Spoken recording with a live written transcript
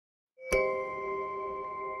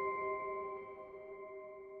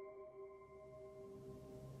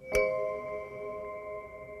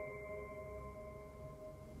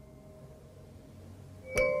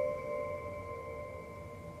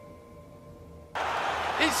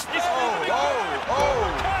It's Let's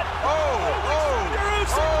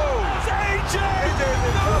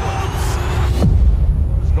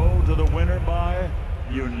go to the winner by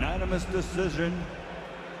unanimous decision.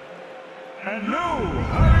 And new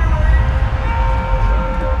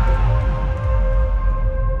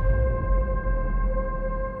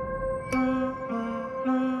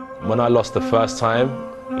When I lost the first time,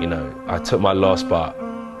 you know, I took my loss, but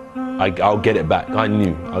I'll get it back. I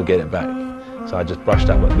knew I'll get it back. So I just brushed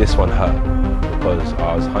that, but this one hurt because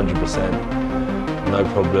I was 100%, no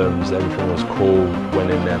problems, everything was cool.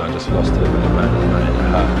 Went in there and I just lost to the man and it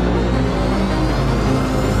hurt.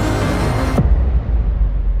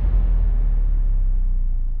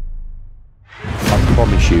 I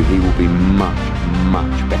promise you he will be much,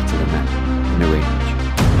 much better than that in the rematch.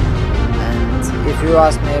 And if you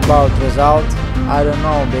ask me about result, I don't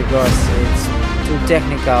know, because it's too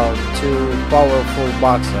technical, too powerful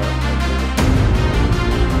boxer.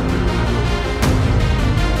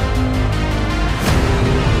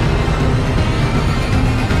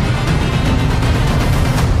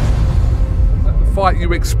 Fight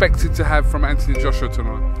you expected to have from Anthony Joshua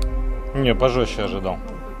tonight? Не, пожестче ожидал.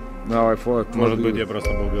 No, I thought. Может быть, я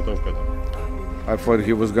просто был готов к этому. I thought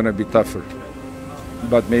he was gonna be tougher,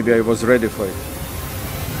 but maybe I was ready for it.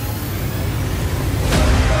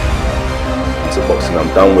 It's a boxing.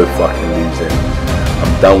 I'm done with fucking losing.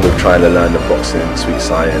 I'm done with trying to learn the boxing sweet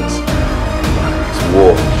science. It's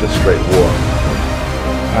war. It's just straight war.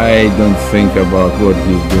 I don't think about what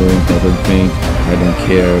he's doing. I don't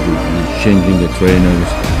care. He's changing the trainers.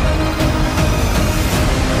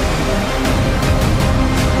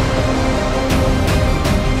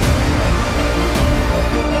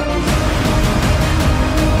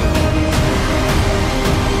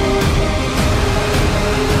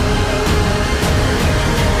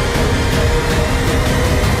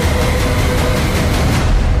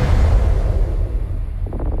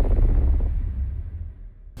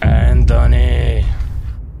 Anthony.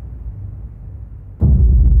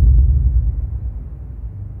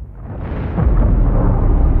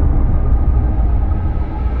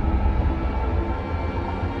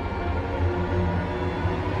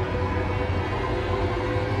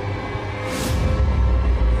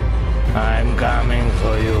 I'm coming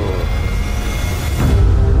for you.